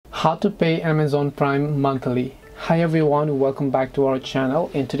How to pay Amazon Prime monthly. Hi everyone, welcome back to our channel.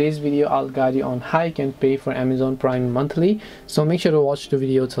 In today's video I'll guide you on how you can pay for Amazon Prime monthly, so make sure to watch the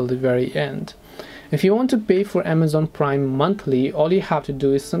video till the very end. If you want to pay for Amazon Prime monthly, all you have to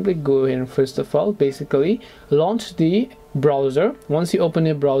do is simply go ahead and first of all basically launch the browser. Once you open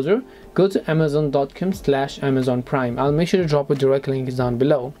your browser, go to amazon.com/Amazon Prime. I'll make sure to drop a direct link down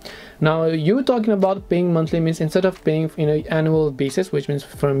below. Now you talking about paying monthly means instead of paying annual basis, which means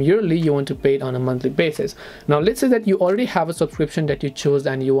from yearly, you want to pay it on a monthly basis. Now let's say that you already have a subscription that you chose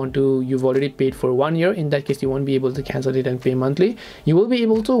and you've already paid for 1 year. In that case, you won't be able to cancel it and pay monthly. You will be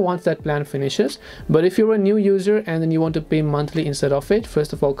able to once that plan finishes. But if you're a new user and then you want to pay monthly instead of it,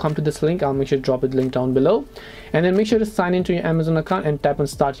 first of all come to this link. I'll make sure to drop a link down below, and then make sure to sign into your Amazon account and tap on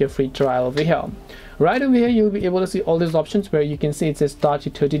start your free trial over here. Right over here, you'll be able to see all these options where you can see it says start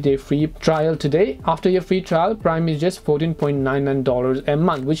your 30-day free trial today. After your free trial, Prime is just $14.99 a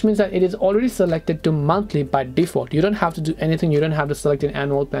month, which means that it is already selected to monthly by default. You don't have to do anything. You don't have to select an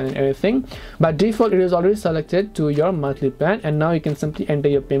annual plan and everything. By default, it is already selected to your monthly plan, and now you can simply enter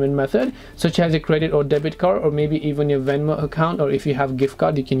your payment method, such as your credit or debit card, or maybe even your Venmo account, or if you have gift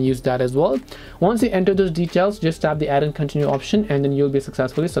card, you can use that as well. Once you enter those details, just tap the add and continue option, and then you'll be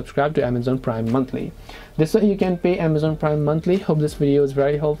successfully subscribed to Amazon Prime monthly. This way you can pay Amazon Prime monthly. Hope this video is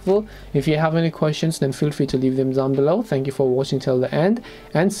very helpful. If you have any questions, then feel free to leave them down below. Thank you for watching till the end,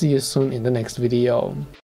 and see you soon in the next video.